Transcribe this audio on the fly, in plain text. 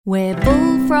Where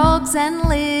bullfrogs and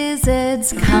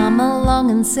lizards, come along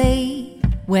and see.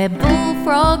 Where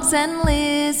bullfrogs and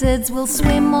lizards will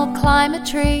swim or climb a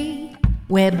tree.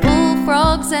 Where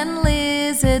bullfrogs and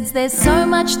lizards, there's so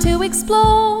much to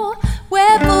explore.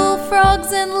 Where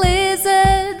bullfrogs and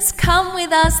lizards, come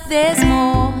with us, there's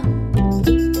more.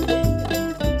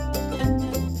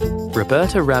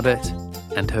 Roberta Rabbit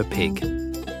and her pig.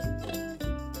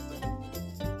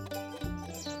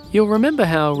 You'll remember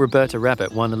how Roberta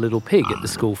Rabbit won a little pig at the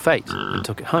school fete and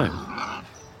took it home.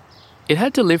 It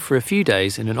had to live for a few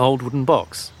days in an old wooden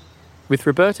box, with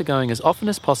Roberta going as often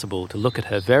as possible to look at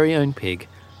her very own pig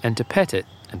and to pet it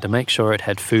and to make sure it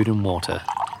had food and water.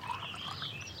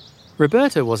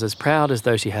 Roberta was as proud as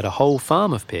though she had a whole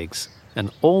farm of pigs,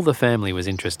 and all the family was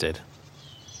interested.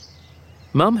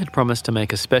 Mum had promised to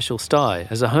make a special sty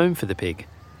as a home for the pig,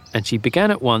 and she began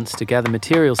at once to gather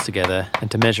materials together and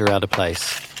to measure out a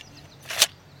place.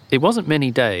 It wasn't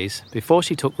many days before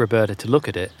she took Roberta to look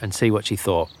at it and see what she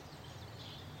thought.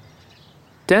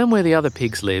 Down where the other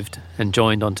pigs lived and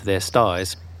joined onto their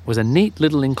sties was a neat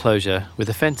little enclosure with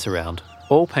a fence around,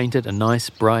 all painted a nice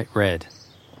bright red.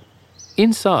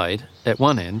 Inside, at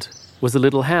one end, was a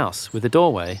little house with a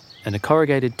doorway and a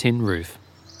corrugated tin roof,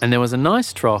 and there was a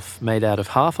nice trough made out of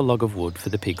half a log of wood for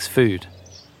the pigs' food.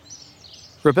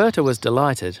 Roberta was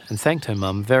delighted and thanked her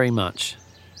mum very much.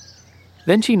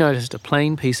 Then she noticed a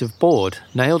plain piece of board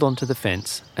nailed onto the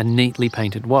fence and neatly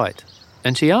painted white,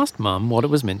 and she asked Mum what it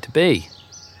was meant to be.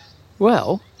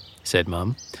 "Well," said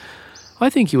Mum, "I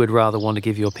think you would rather want to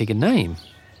give your pig a name,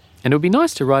 and it would be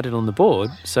nice to write it on the board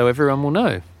so everyone will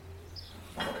know."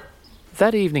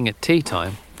 That evening at tea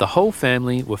time, the whole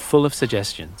family were full of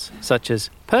suggestions, such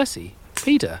as Percy,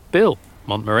 Peter, Bill,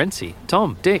 Montmorency,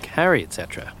 Tom, Dick, Harry,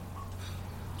 etc.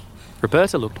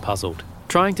 Roberta looked puzzled,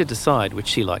 trying to decide which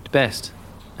she liked best,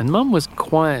 and Mum was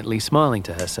quietly smiling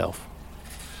to herself.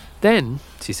 Then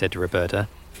she said to Roberta,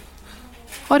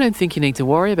 "I don't think you need to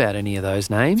worry about any of those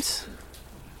names."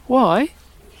 "Why?"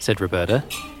 said Roberta.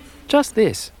 "Just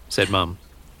this," said Mum.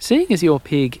 "Seeing as your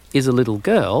pig is a little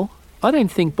girl, I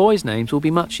don't think boys' names will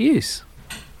be much use."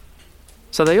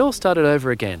 So they all started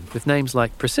over again with names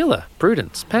like Priscilla,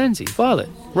 Prudence, Pansy, Violet,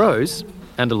 Rose,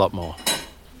 and a lot more.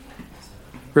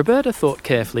 Roberta thought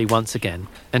carefully once again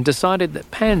and decided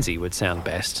that Pansy would sound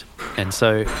best, and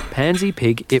so Pansy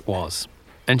Pig it was.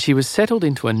 And she was settled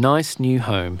into a nice new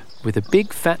home with a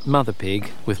big fat mother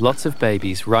pig with lots of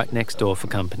babies right next door for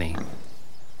company.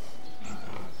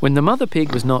 When the mother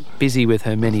pig was not busy with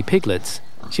her many piglets,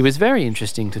 she was very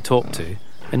interesting to talk to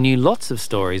and knew lots of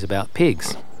stories about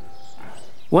pigs.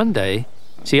 One day,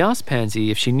 she asked Pansy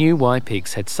if she knew why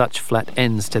pigs had such flat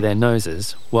ends to their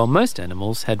noses, while most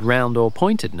animals had round or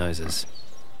pointed noses.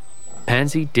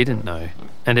 Pansy didn't know,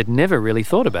 and had never really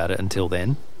thought about it until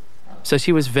then. So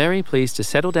she was very pleased to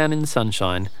settle down in the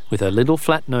sunshine with her little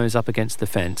flat nose up against the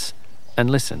fence and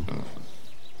listen.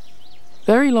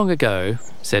 "Very long ago,"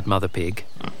 said Mother Pig,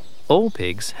 "all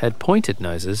pigs had pointed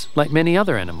noses like many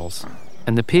other animals,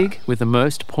 and the pig with the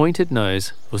most pointed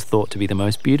nose was thought to be the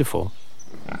most beautiful.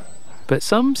 But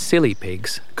some silly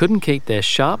pigs couldn't keep their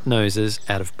sharp noses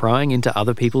out of prying into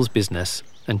other people's business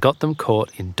and got them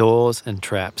caught in doors and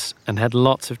traps and had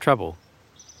lots of trouble.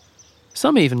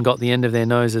 Some even got the end of their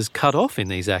noses cut off in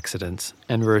these accidents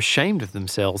and were ashamed of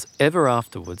themselves ever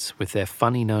afterwards with their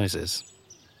funny noses.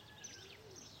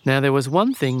 Now there was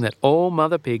one thing that all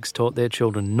mother pigs taught their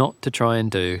children not to try and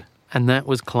do, and that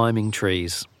was climbing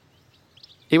trees.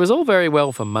 It was all very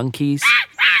well for monkeys,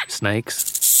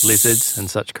 snakes, lizards and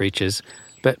such creatures,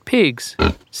 but pigs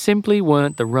simply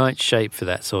weren't the right shape for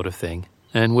that sort of thing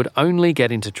and would only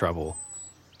get into trouble.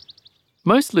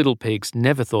 Most little pigs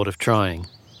never thought of trying,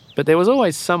 but there was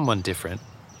always someone different,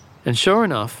 and sure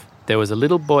enough, there was a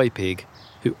little boy pig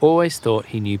who always thought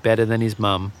he knew better than his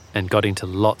mum and got into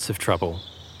lots of trouble.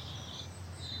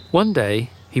 One day,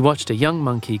 he watched a young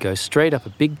monkey go straight up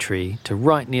a big tree to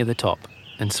right near the top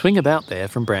and swing about there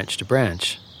from branch to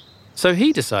branch. So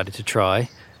he decided to try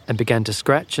and began to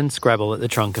scratch and scrabble at the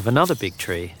trunk of another big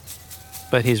tree.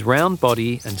 But his round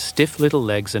body and stiff little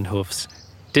legs and hoofs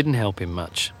didn't help him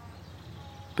much.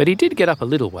 But he did get up a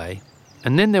little way,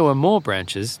 and then there were more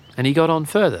branches, and he got on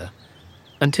further,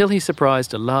 until he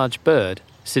surprised a large bird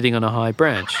sitting on a high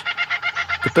branch.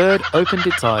 The bird opened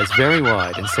its eyes very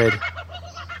wide and said,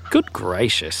 "Good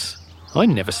gracious, I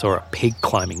never saw a pig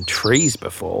climbing trees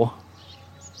before."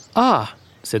 "Ah,"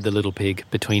 said the little pig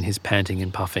between his panting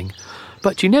and puffing,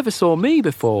 "but you never saw me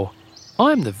before.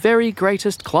 I'm the very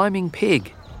greatest climbing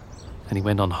pig." And he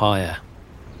went on higher.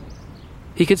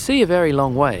 He could see a very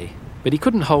long way, but he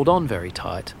couldn't hold on very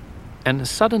tight, and a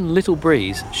sudden little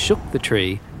breeze shook the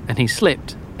tree and he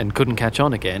slipped and couldn't catch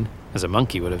on again, as a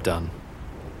monkey would have done.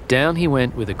 Down he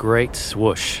went with a great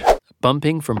swoosh,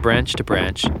 bumping from branch to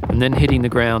branch and then hitting the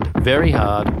ground very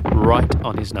hard right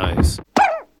on his nose.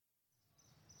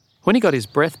 When he got his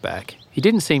breath back, he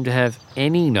didn't seem to have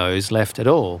any nose left at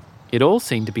all. It all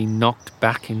seemed to be knocked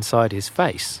back inside his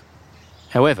face.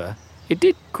 However, it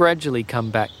did gradually come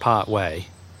back part way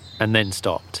and then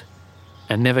stopped,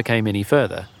 and never came any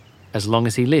further, as long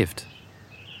as he lived.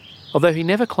 Although he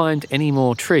never climbed any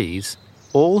more trees,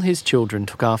 all his children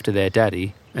took after their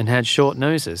daddy and had short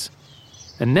noses.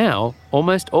 And now,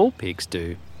 almost all pigs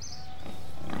do.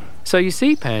 So you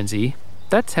see, Pansy,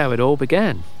 that's how it all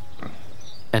began.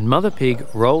 And Mother Pig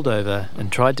rolled over and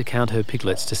tried to count her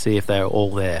piglets to see if they were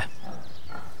all there.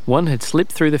 One had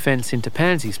slipped through the fence into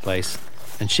Pansy's place,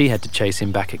 and she had to chase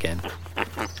him back again.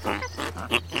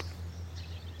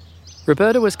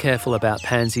 Roberta was careful about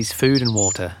Pansy's food and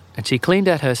water, and she cleaned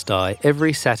out her sty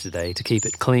every Saturday to keep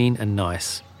it clean and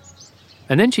nice.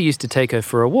 And then she used to take her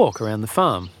for a walk around the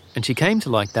farm, and she came to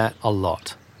like that a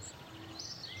lot.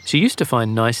 She used to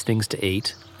find nice things to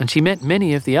eat, and she met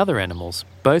many of the other animals,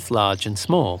 both large and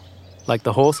small, like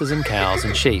the horses and cows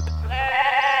and sheep,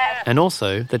 and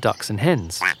also the ducks and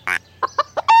hens.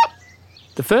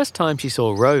 The first time she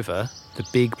saw Rover, the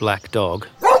big black dog,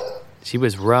 she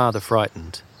was rather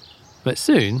frightened. But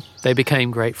soon they became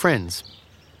great friends.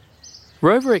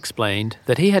 Rover explained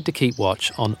that he had to keep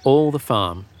watch on all the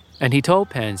farm, and he told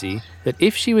Pansy that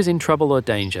if she was in trouble or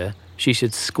danger, she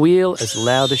should squeal as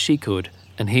loud as she could,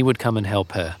 and he would come and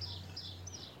help her.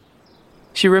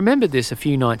 She remembered this a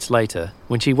few nights later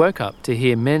when she woke up to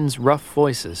hear men's rough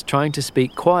voices trying to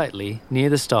speak quietly near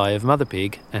the sty of Mother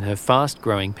Pig and her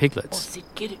fast-growing piglets.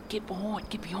 Get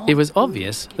behind. It was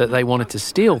obvious that they wanted to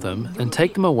steal them and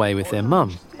take them away with their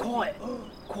mum. Quiet.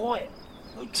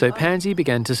 So Pansy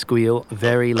began to squeal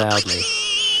very loudly.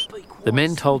 The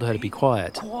men told her to be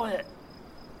quiet,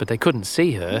 but they couldn't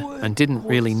see her and didn't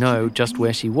really know just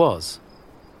where she was.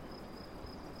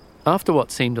 After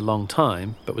what seemed a long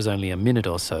time, but was only a minute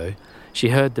or so, she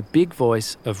heard the big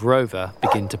voice of Rover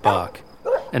begin to bark,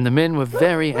 and the men were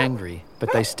very angry,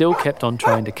 but they still kept on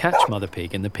trying to catch Mother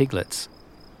Pig and the piglets.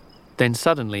 Then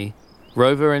suddenly,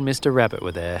 Rover and Mr. Rabbit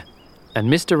were there, and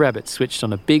Mr. Rabbit switched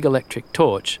on a big electric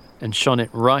torch and shone it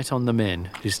right on the men,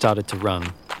 who started to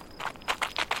run.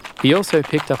 He also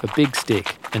picked up a big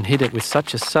stick and hit it with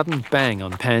such a sudden bang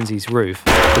on Pansy's roof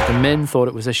that the men thought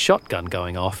it was a shotgun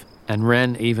going off and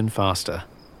ran even faster.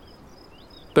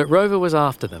 But Rover was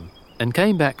after them and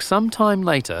came back some time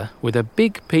later with a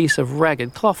big piece of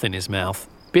ragged cloth in his mouth,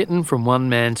 bitten from one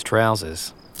man's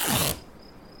trousers.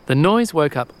 The noise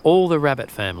woke up all the rabbit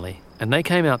family, and they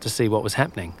came out to see what was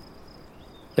happening.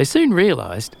 They soon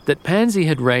realised that Pansy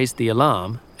had raised the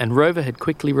alarm and Rover had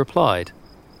quickly replied.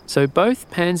 So both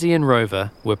Pansy and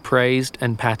Rover were praised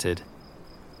and patted,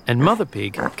 and Mother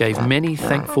Pig gave many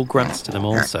thankful grunts to them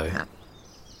also.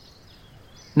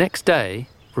 Next day,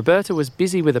 Roberta was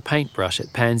busy with a paintbrush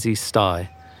at Pansy's sty,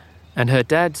 and her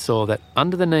dad saw that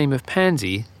under the name of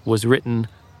Pansy was written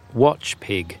Watch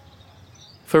Pig.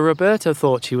 For Roberta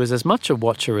thought she was as much a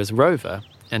watcher as Rover,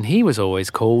 and he was always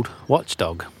called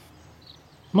Watchdog.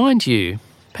 Mind you,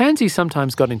 Pansy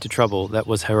sometimes got into trouble that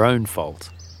was her own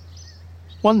fault.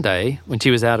 One day, when she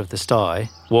was out of the sty,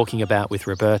 walking about with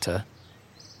Roberta,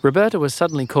 Roberta was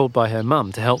suddenly called by her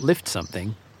mum to help lift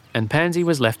something, and Pansy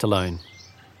was left alone.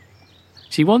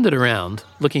 She wandered around,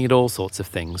 looking at all sorts of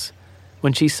things,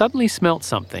 when she suddenly smelt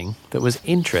something that was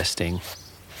interesting.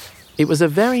 It was a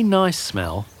very nice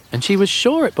smell, and she was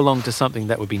sure it belonged to something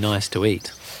that would be nice to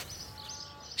eat.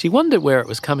 She wondered where it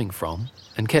was coming from,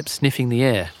 and kept sniffing the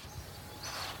air.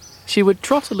 She would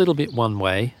trot a little bit one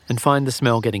way and find the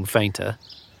smell getting fainter,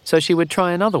 so she would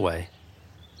try another way,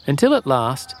 until at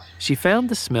last she found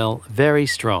the smell very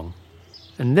strong,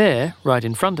 and there, right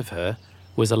in front of her,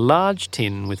 was a large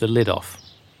tin with the lid off.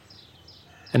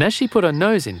 And as she put her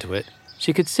nose into it,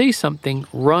 she could see something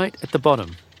right at the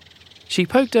bottom. She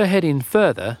poked her head in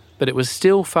further, but it was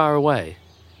still far away,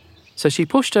 so she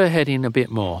pushed her head in a bit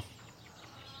more.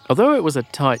 Although it was a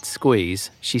tight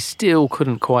squeeze, she still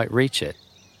couldn't quite reach it.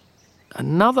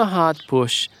 Another hard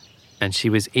push, and she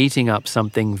was eating up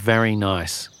something very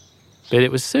nice. But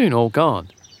it was soon all gone.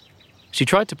 She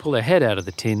tried to pull her head out of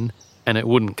the tin, and it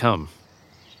wouldn't come.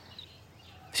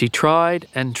 She tried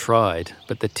and tried,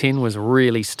 but the tin was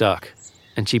really stuck,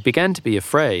 and she began to be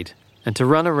afraid, and to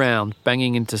run around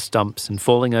banging into stumps and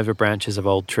falling over branches of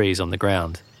old trees on the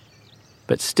ground.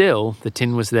 But still, the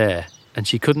tin was there, and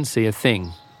she couldn't see a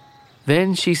thing.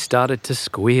 Then she started to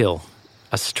squeal,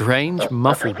 a strange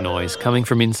muffled noise coming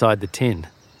from inside the tin.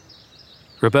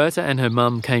 Roberta and her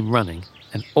mum came running,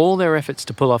 and all their efforts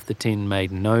to pull off the tin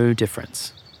made no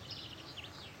difference.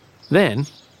 Then,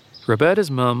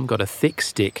 Roberta's mum got a thick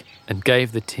stick and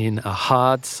gave the tin a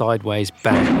hard sideways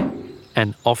bang,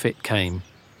 and off it came,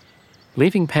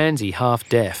 leaving Pansy half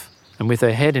deaf and with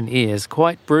her head and ears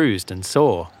quite bruised and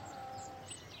sore.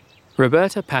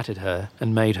 Roberta patted her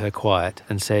and made her quiet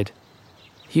and said,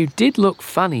 "You did look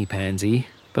funny, Pansy,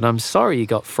 but I'm sorry you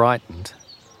got frightened."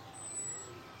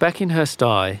 Back in her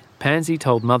sty, Pansy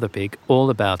told Mother Pig all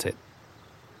about it.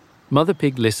 Mother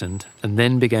Pig listened and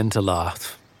then began to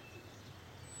laugh.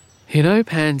 "You know,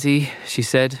 Pansy," she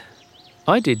said,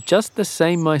 "I did just the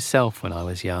same myself when I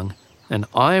was young, and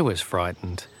I was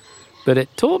frightened. But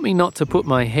it taught me not to put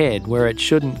my head where it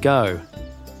shouldn't go."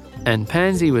 And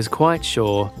Pansy was quite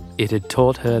sure it had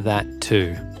taught her that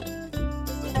too.